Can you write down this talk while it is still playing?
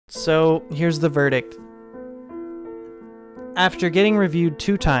So here's the verdict. After getting reviewed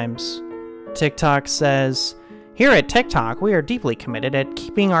 2 times, TikTok says, "Here at TikTok, we are deeply committed at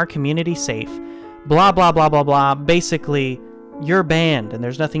keeping our community safe. Blah, blah, blah, blah, blah." Basically, you're banned and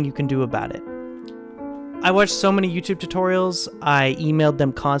there's nothing you can do about it. I watched so many YouTube tutorials. I emailed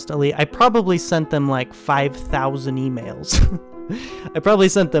them constantly. I probably sent them like 5,000 emails. I probably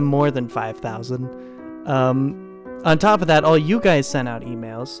sent them more than 5,000. On top of that, all you guys sent out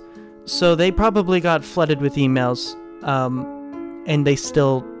emails. So they probably got flooded with emails. And they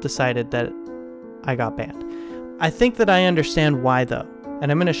still decided that I got banned. I think that I understand why though.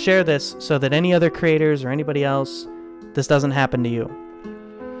 And I'm going to share this so that any other creators or anybody else, this doesn't happen to you.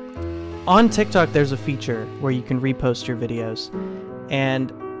 On TikTok, there's a feature where you can repost your videos.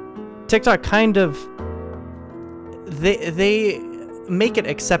 And TikTok kind of, they make it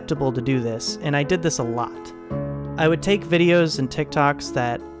acceptable to do this. And I did this a lot. I would take videos and TikToks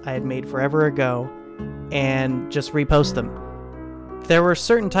that I had made forever ago and just repost them. There were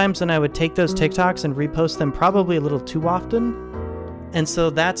certain times when I would take those TikToks and repost them probably a little too often. And so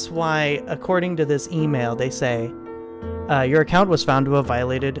that's why, according to this email, they say, your account was found to have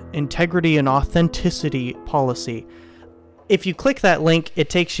violated integrity and authenticity policy. If you click that link, it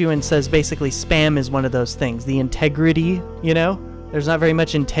takes you and says basically spam is one of those things. The integrity, you know? There's not very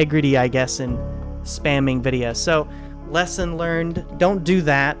much integrity, I guess, in spamming videos. So, lesson learned, don't do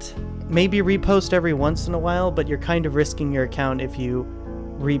that. Maybe repost every once in a while, but you're kind of risking your account if you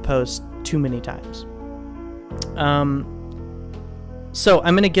repost too many times. So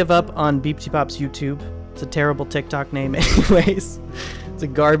I'm going to give up on BeepTeeBops YouTube. It's a terrible TikTok name anyways. It's a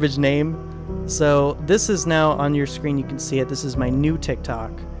garbage name. So this is now on your screen. You can see it. This is my new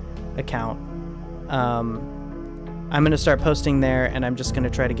TikTok account. I'm going to start posting there, and I'm just going to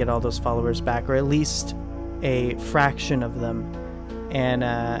try to get all those followers back, or at least a fraction of them. And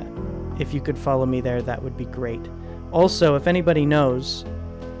if you could follow me there, that would be great. Also, if anybody knows,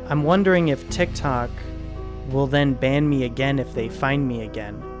 I'm wondering if TikTok will then ban me again if they find me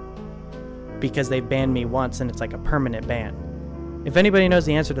again, because they banned me once and it's like a permanent ban. If anybody knows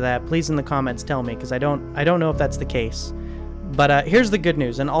the answer to that, please in the comments tell me, because I don't know if that's the case. But here's the good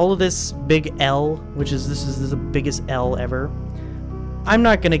news, and all of this big L, which is this is the biggest L ever, I'm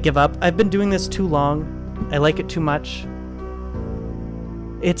not gonna give up. I've been doing this too long. I like it too much.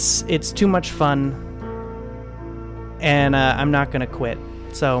 It's too much fun, and I'm not gonna quit.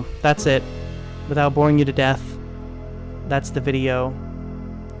 So that's it. Without boring you to death, that's the video.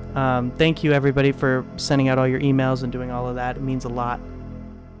 Thank you everybody for sending out all your emails and doing all of that. It means a lot.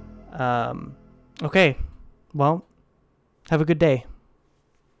 Okay, well, have a good day.